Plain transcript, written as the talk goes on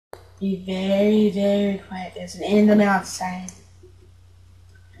Be very, very quiet. There's an animal outside.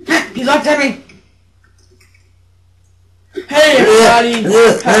 He looked at me! Hey everybody!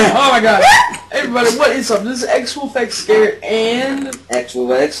 Oh my god. Hey everybody, what is up? This is XWolfX Scared and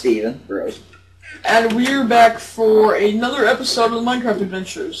XWolfX Steven, bros. And we're back for another episode of the Minecraft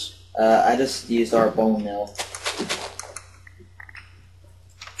Adventures. I just used our bone mill.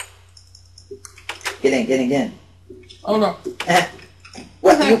 Get in. Oh no.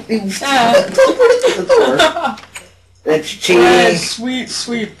 What? That's cheating. Bread,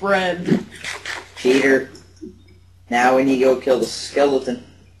 sweet bread. Cheater. Now we need to go kill the skeleton.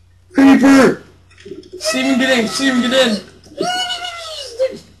 Creeper! Steven, get in.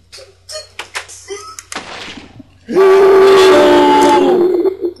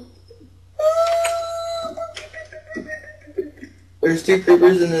 There's 2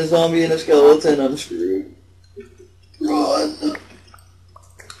 creepers and a zombie and a skeleton. I'm screwed. Run!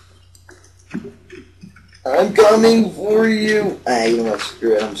 I'm coming for you! You know what?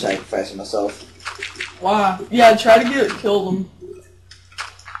 Screw it. I'm sacrificing myself. Wow. Yeah, try to kill them.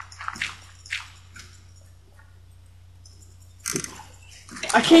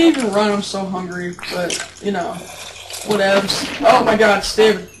 I can't even run, I'm so hungry, but, you know, whatevs. Oh my god,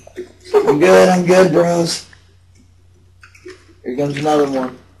 Steven. I'm good, bros. Here comes another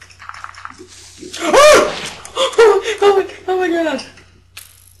one. Oh my god.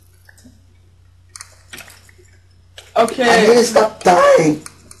 Okay. I need to stop dying.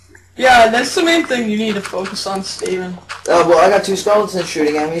 Yeah, that's the main thing you need to focus on, Steven. Oh, well, I got 2 skeletons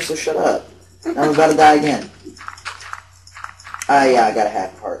shooting at me, so shut up. Now I'm about to die again. Yeah, I got a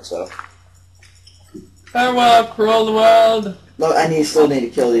half heart, so. Farewell, cruel the world. No, I still need to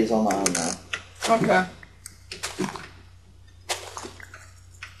kill these on my own now. Okay.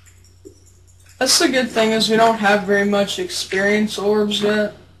 That's the good thing is we don't have very much experience orbs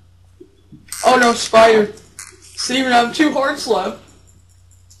yet. Oh no, spider. Steven, I have 2 hearts left.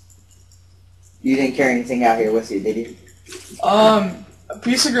 You didn't carry anything out here with you, did you? A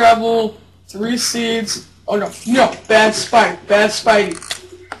piece of gravel, 3 seeds. Oh no, bad Spidey.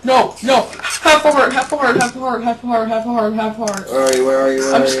 No, half a heart. Where are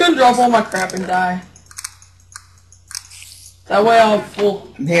you? I'm just gonna drop all my crap and die. That way I'll have full.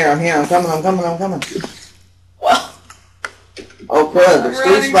 I'm here, I'm coming. Well. Oh crud, there's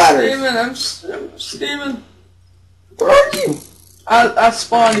 2 spiders. I'm Steven. Where are you? I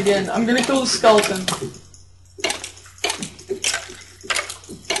spawned again. I'm gonna kill the skeleton.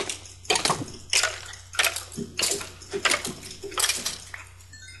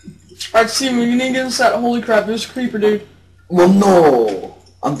 Alright, Steven, we need to get us that. Holy crap, there's a creeper, dude. Well, no.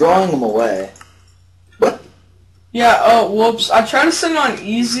 I'm drawing them away. What? Yeah, oh, whoops. I tried to set it on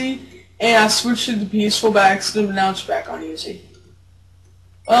easy, and I switched it to peaceful by accident, but now it's back on easy.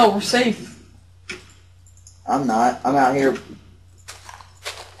 Oh, we're safe. I'm not. I'm out here.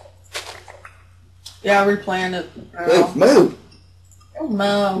 Yeah, I replaying it. Move! Oh,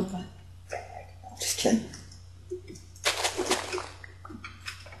 move. I'm just kidding.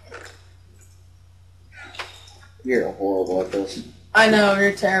 You're horrible at this. I know,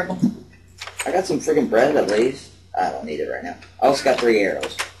 you're terrible. I got some friggin' bread at least. I don't need it right now. I also got 3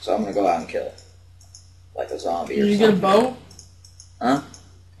 arrows, so I'm gonna go out and kill it. Like a zombie or something. Did you get a bow? Huh?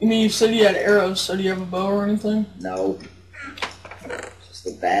 You mean you said you had arrows, so do you have a bow or anything? No. Just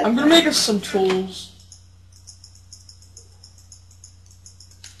a bad I'm gonna make us some tools.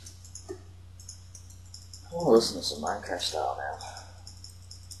 I wanna listen to some Minecraft style now.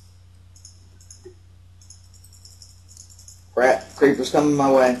 Crap, creeper's coming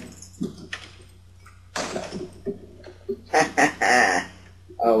my way.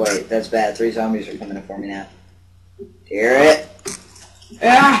 Oh wait, that's bad. 3 zombies are coming in for me now. Hear it?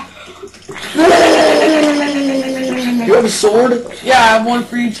 Yeah! You have a sword? Yeah, I have one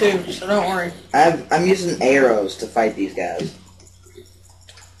for you too, so don't worry. I'm using arrows to fight these guys.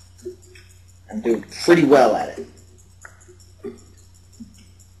 I'm doing pretty well at it.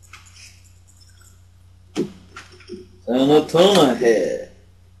 And a ton ahead.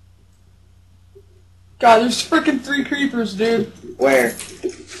 God, there's freaking 3 creepers, dude. Where?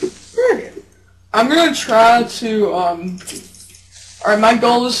 I'm gonna try to, Alright, my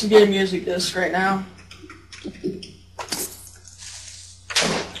goal is to get a music disc right now.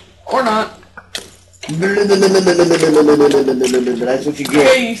 Or not. That's what you get.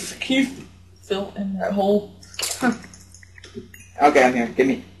 Hey, can you fill in that hole? Okay, I'm here. Give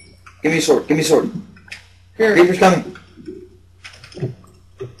me a sword. Here. Creeper's coming.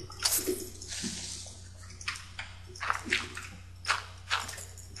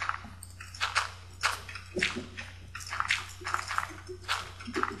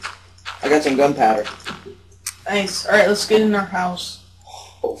 I got some gunpowder. Nice. Alright, let's get in our house.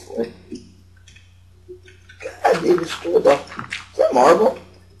 Hopefully. God, they destroyed the... Is that marble?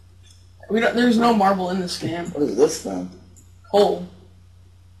 There's no marble in this game. What is this then? Coal.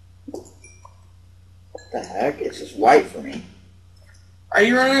 What the heck? It's just white for me. Are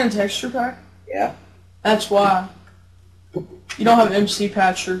you running a texture pack? Yeah. That's why. You don't have MC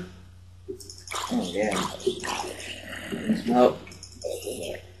Patcher. Oh, yeah. Nope.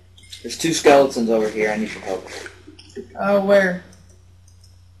 There's 2 skeletons over here. I need your help. Where?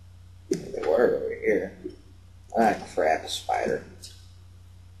 They were over here. Ah, crap, a spider.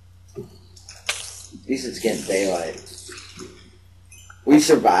 At least it's getting daylight. We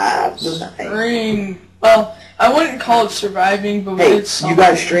survived. String. Well, I wouldn't call it surviving, but we did something. You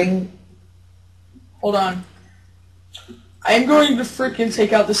got a string? Hold on. I am going to freaking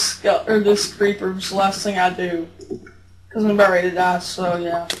take out this creeper. It's the last thing I do. Because I'm about ready to die, so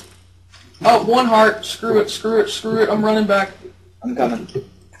yeah. Oh, 1 heart. Screw it, screw it, screw it. I'm running back. I'm coming.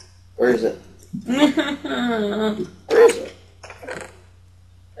 Where is it? Where is it?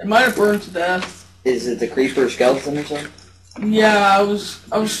 It might have burned to death. Is it the creeper skeleton or something? Yeah, I was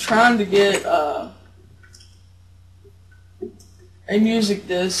trying to get a music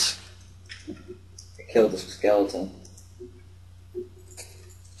disc. I killed the skeleton.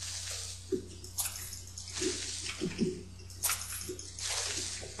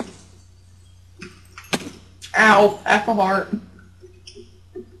 Ow, half a heart.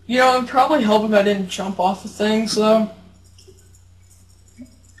 You know, it would probably help if I didn't jump off of things, though.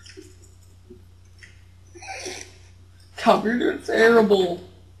 God, we're doing terrible.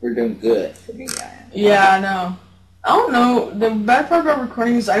 We're doing good for me, I am. Yeah, I know. I don't know. The bad part about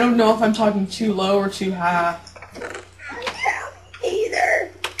recording is I don't know if I'm talking too low or too high. I don't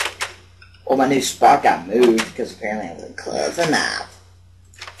either. Well, my new spot got moved because apparently I wasn't close enough.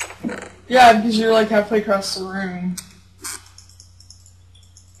 Yeah, because you're like halfway across the room.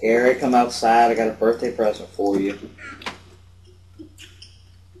 Eric, come outside. I got a birthday present for you.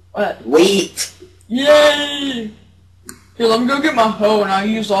 What? Wheat! Yay! Here, let me go get my hoe and I'll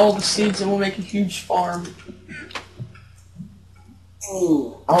use all the seeds and we'll make a huge farm.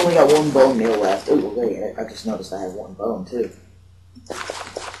 Ooh, I only got 1 bone meal left. Ooh, wait, I just noticed I have 1 bone too.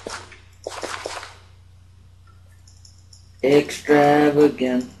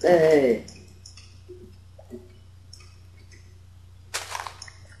 Extravagante.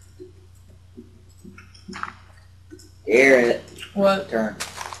 Garrett. What? Turn.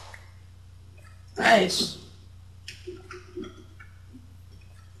 Nice.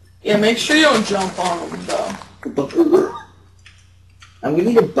 Yeah, make sure you don't jump on them, though. And we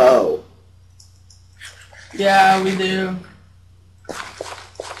need a bow. Yeah, we do.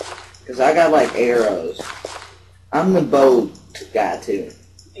 Because I got, like, arrows. I'm the bow guy, too.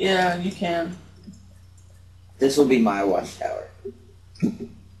 Yeah, you can. This will be my watchtower.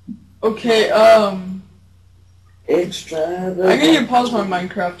 Okay, Extravagant. I need to pause my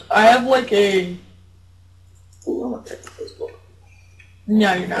Minecraft. I have, like, a... Ooh, I'm gonna check Facebook.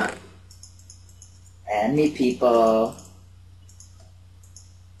 No, you're not. Any people.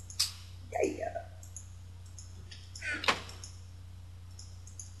 Yeah.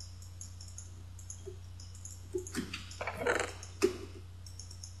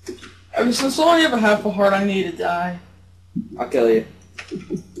 I mean, since I only have a half a heart, I need to die. I'll kill you.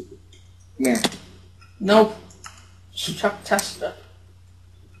 Come here. Nope. Just Chuck Testa.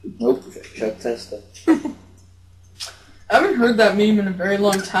 Nope. Chuck Testa. I haven't heard that meme in a very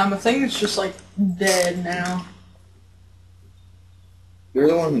long time. I think it's just, like, dead now. You're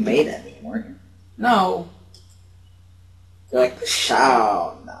the one who made that meme, weren't you? No. You're like,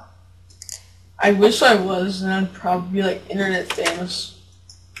 pshaw, no. I wish I was, and I'd probably be, like, internet famous.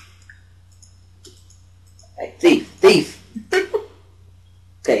 Hey, thief!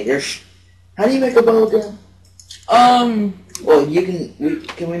 Okay, there's... How do you make a bow again? Well,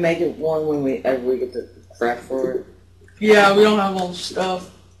 can we make it one when we get the crap for it? Yeah, we don't have all the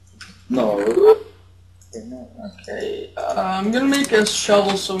stuff. No. Okay, I'm gonna make a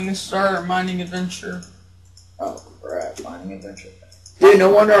shovel so we can start our mining adventure. Oh, crap, mining adventure. Dude,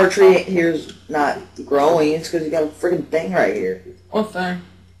 no wonder our tree here's not growing. It's because you got a freaking thing right here. What thing?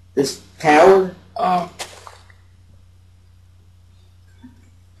 This tower? Oh.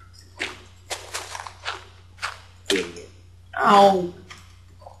 Idiot. Ow.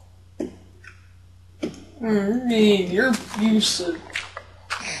 You're abusive.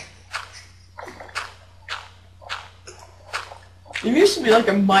 You used to be like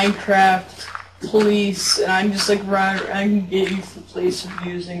a Minecraft police, and I'm just like, right, I can get you for police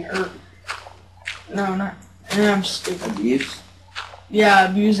abusing, or... No, not... I'm stupid. Abuse? Yeah,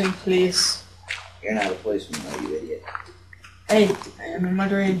 I'm using police. You're not a policeman, though, you idiot. Hey, I am in my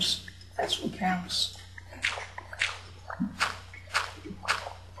dreams. That's what counts.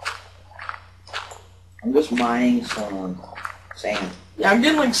 I'm just mining some sand. Yeah, I'm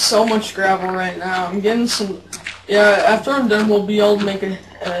getting like so much gravel right now. I'm getting some. Yeah, after I'm done, we'll be able to make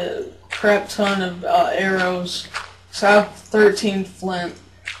a crap ton of arrows. So I have 13 flint.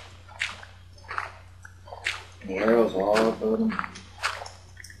 The arrows all over them.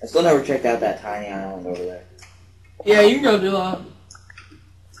 I still never checked out that tiny island over there. Yeah, you can go do that.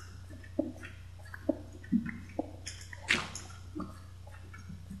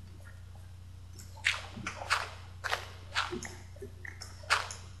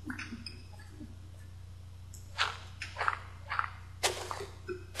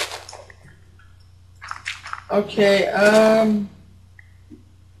 Okay,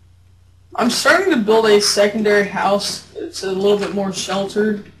 I'm starting to build a secondary house. It's a little bit more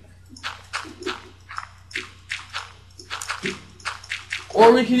sheltered.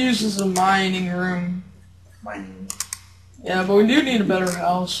 Or we could use this as a mining room. Mining. Yeah, but we do need a better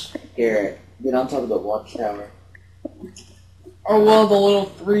house. Garrett, get on top of the watchtower. Or well, the little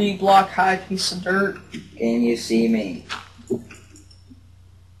 3-block high piece of dirt. Can you see me?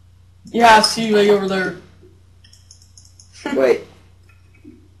 Yeah, I see you way over there. Wait.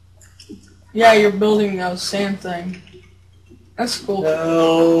 Yeah, you're building a sand thing. That's cool.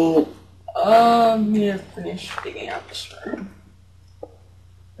 No. Need to finish digging out this room.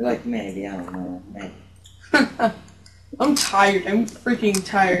 Like, maybe, I don't know. Maybe. I'm tired. I'm freaking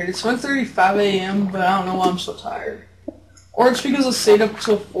tired. It's 1:35 a.m., but I don't know why I'm so tired. Or it's because I stayed up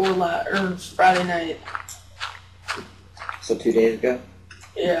till Friday night. So 2 days ago?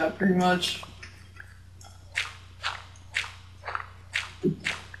 Yeah, pretty much.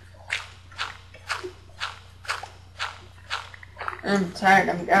 I'm tired.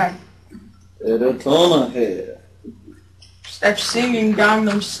 I'm God. There's a ton of hair. Stop singing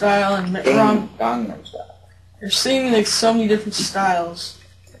Gangnam Style and wrong. Gangnam Style. You're singing like so many different styles.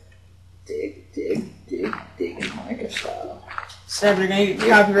 Dig, dig, dig, dig in Minecraft style. Except they're gonna get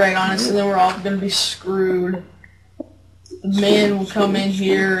copyright on us, and then we're all gonna be screwed. The man will come in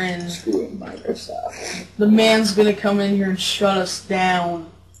here and Screw in Minecraft style. the man's gonna come in here and shut us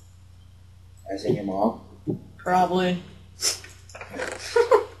down. I sing your mom. Probably.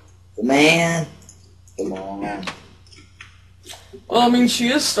 The man. The mom. Well, I mean, she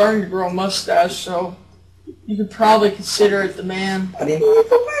is starting to grow a mustache, so you could probably consider it the man. I didn't want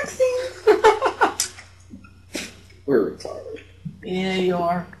the waxing. We're retarded. Yeah, you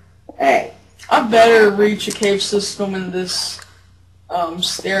are. Hey. I better reach a cave system in this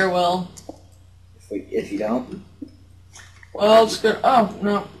stairwell. If you don't. Well, it's good. Oh,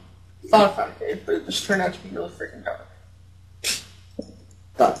 no. Thought I found a cave, but it just turned out to be really freaking dark.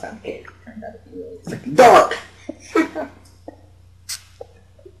 Thought I found a cave. Turned out to be really freaking dark.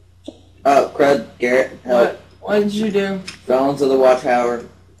 Oh, crud, Garrett, help. What did you do? Fell into the watchtower.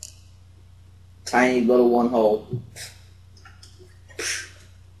 Tiny little one hole.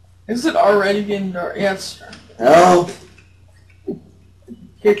 Is it already getting dark? Yeah, it's dark. Help!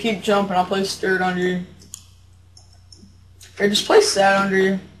 Here, keep jumping. I'll place dirt under you. Here, just place that under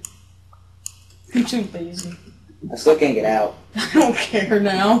you. I'm too lazy. I still can't get out. I don't care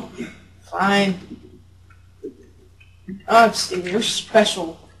now. Fine. Oh, Steve, you're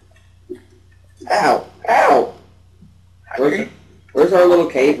special. Ow! Ow! Where's our little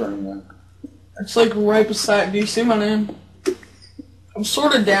cave room then? It's like right beside. Do you see my name? I'm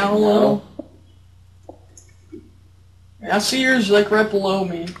sort of down a little. Yeah, I see yours like right below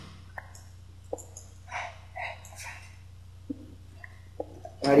me.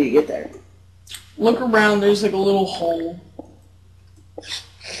 How do you get there? Look around, there's like a little hole.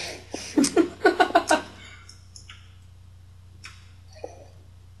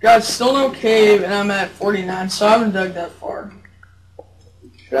 God, still no cave, and I'm at 49, so I haven't dug that far.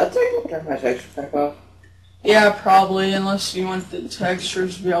 Should I turn my texture pack off? Yeah, probably, unless you want the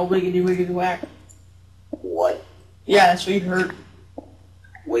textures to be all wiggity wiggity whack. What? Yeah, that's what you heard.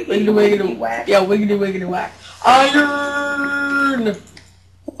 Wiggity wiggity whack? Yeah, wiggity wiggity whack. Iron!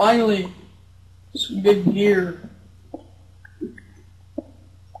 Finally. Some good gear.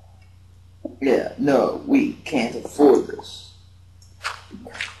 Yeah, no, we can't afford this.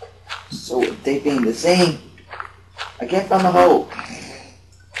 So they being the same. I can't find the hole.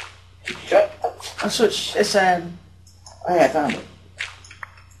 Shut up. That's what she said. Oh yeah, I found it.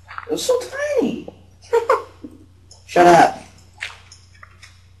 It was so tiny. Shut up.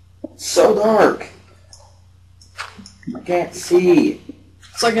 It's so dark. I can't see.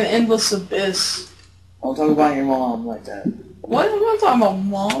 It's like an endless abyss. Don't talk about your mom like that. What am I talking about,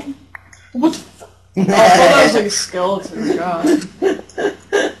 Mom? What the f- Oh, I thought that was like a skeleton, God.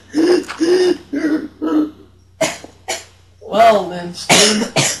 Well then,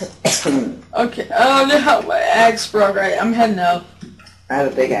 Steven. Okay, oh no, my axe broke, right? I'm heading up. I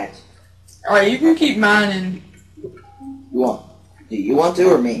have a big axe. Alright, you can keep mining. Do you want to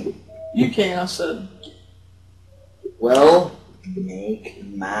or me? You can, I said. Well, make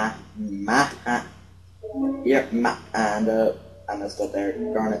my and I messed up there.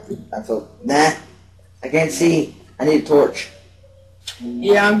 Darn it. Nah. I can't see. I need a torch.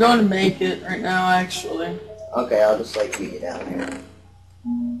 Yeah, I'm going to make it right now, actually. Okay, I'll just like beat you down here.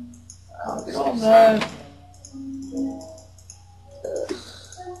 All that.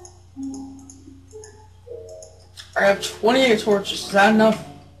 I have 28 torches. Is that enough?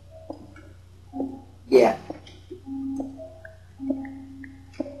 Yeah.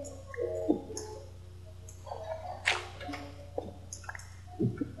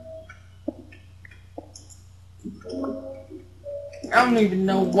 I don't even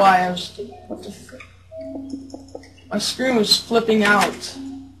know why I was. What the frick? My screen was flipping out.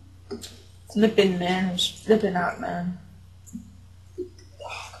 Flipping, man. It was flipping out, man.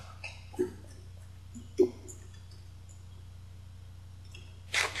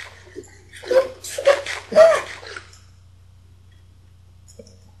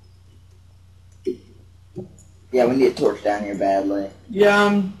 Yeah, we need a torch down here badly.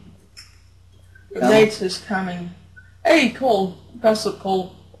 Yeah, the date is coming. Hey, Cole. Pass up,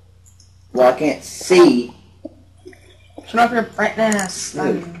 Cole. Well, I can't see. Turn off your brightness.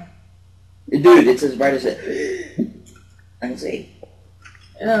 Dude, it's as bright as it. I can see.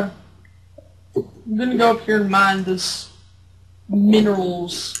 Yeah. I'm gonna go up here and mine this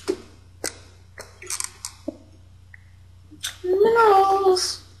minerals.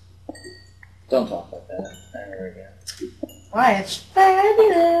 Minerals. Don't talk like that. There we go. Why, it's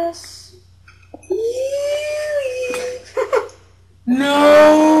fabulous.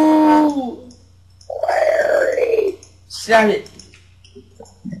 No! Larry. Stop it.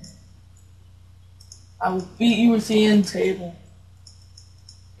 I will beat you with the end table.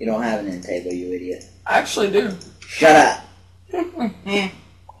 You don't have an end table, you idiot. I actually do. Shut up.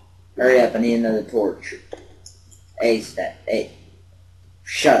 Hurry up, I need another torch. Hey.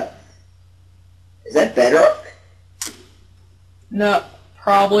 Shut up. Is that bedrock? No,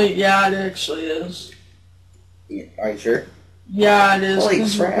 probably. Yeah, it actually is. Yeah, are you sure? Yeah, it is. Holy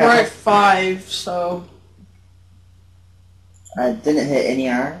 'Cause crap. we're at 5, so... I didn't hit any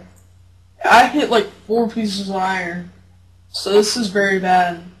iron. I hit like 4 pieces of iron. So this is very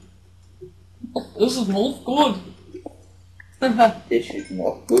bad. This is not good. This is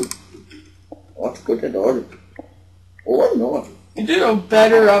not good. What's good at all? Oh no. You do a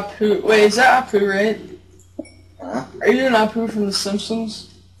better Apu. Wait, is that Apu, right? Huh? Are you doing Apu from The Simpsons?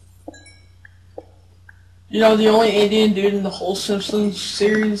 You know, the only Indian dude in the whole Simpsons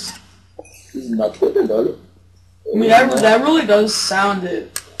series? This is not good at all. I mean, that really does sound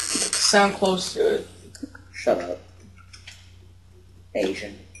close to it. Shut up.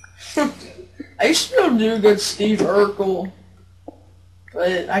 Asian. I used to be able to do a good Steve Urkel,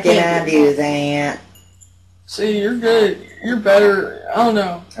 but I Can can't. I do that? See, you're good. You're better. I don't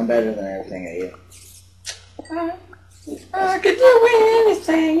know. I'm better than everything I do. I can do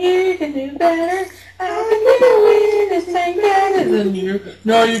anything you can do better. I can do anything better than you.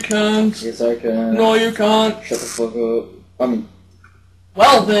 No, you can't. Yes, I can. No, you can't. Shut the fuck up. I mean,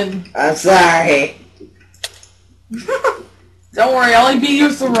 Well then. I'm sorry. Don't worry, I'll only beat you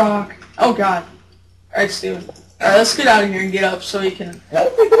with the rock. Oh god. Alright, Steven. Alright, let's get out of here and get up so we can... How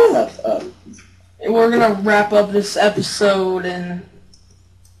did we get up? We're gonna wrap up this episode and...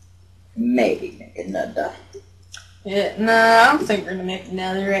 Maybe make another. Yeah, nah, I don't think we're gonna make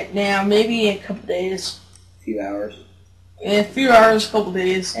another right now. Maybe in a couple days. A few hours. Yeah, a few hours, a couple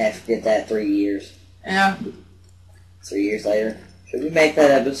days. And forget that 3 years. Yeah. 3 years later. Should we make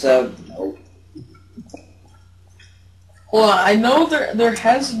that episode? Nope. Hold on, I know there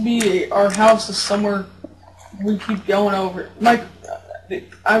has to be our house is somewhere we keep going over. Mike,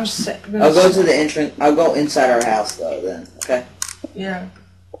 I was saying... I'll go to the entrance. I'll go inside our house though then. Okay? Yeah.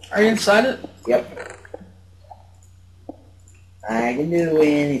 Are you inside it? Yep. I can do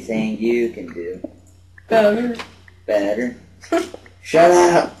anything you can do. Better. Better. Shut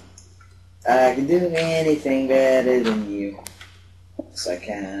up. I can do anything better than you. Yes, I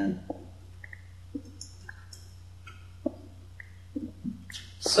can.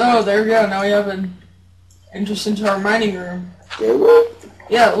 So, there we go. Now we have an entrance into our mining room. Do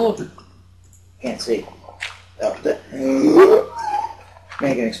we? Yeah, look. Can't see. Oh,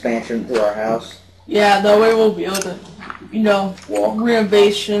 make an expansion to our house. Yeah, that way we'll be able to you know,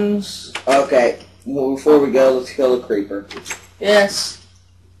 renovations. Okay, well, before we go, let's kill the creeper. Yes.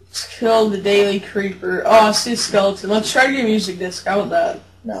 Let's kill the daily creeper. Oh, I see a skeleton. Let's try to get a music disc. How about that?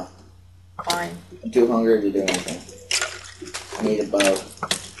 No. Fine. I'm too hungry to do anything. I need a bow.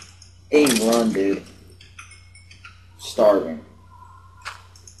 Aim, run, dude. Starving.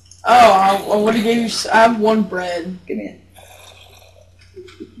 Oh, I would have gave you. I have one bread. Give me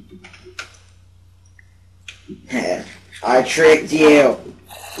it. I tricked you.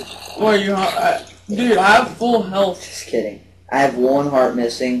 What are you? Dude, I have full health. Just kidding. I have one heart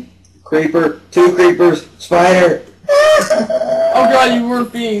missing. Creeper, 2 creepers, spider. Oh god, you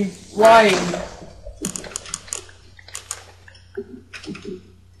weren't being lying.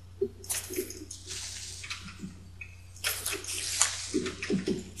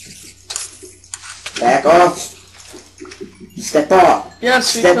 Back off. Step off.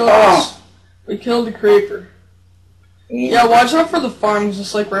 Yes, we Step killed off. We killed the creeper. Yeah, watch out for the farms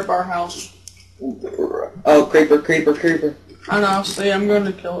just like right by our house. Oh, creeper, creeper, creeper. I know, so yeah, I'm going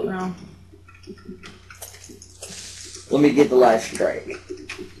to kill it now. Let me get the last strike.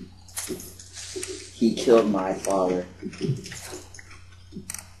 He killed my father.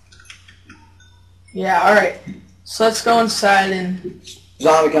 Yeah, alright. So let's go inside and...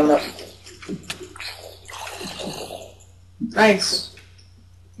 Zombie coming up. Nice.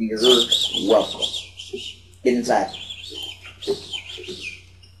 You're welcome. Get inside.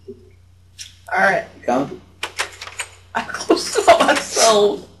 Alright. Come. I closed it on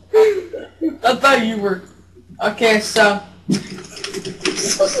myself. I thought you were... Okay, so...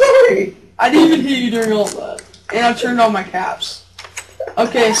 So sorry. I didn't even hear you during all that. And I turned on my caps.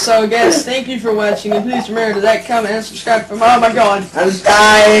 Okay, so guys, thank you for watching, and please remember to like, comment, and subscribe for more. Oh my god. I'm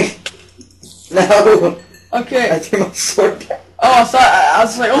dying. No. Okay. I threw my sword down. Oh, I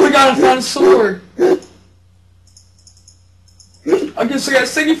was like, oh my god, I found a sword. Okay, so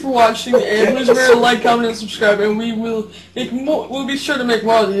guys, thank you for watching, and please remember to like, comment, and subscribe, and we will make more. We'll be sure to make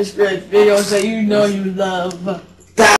more of these great videos that you know you love.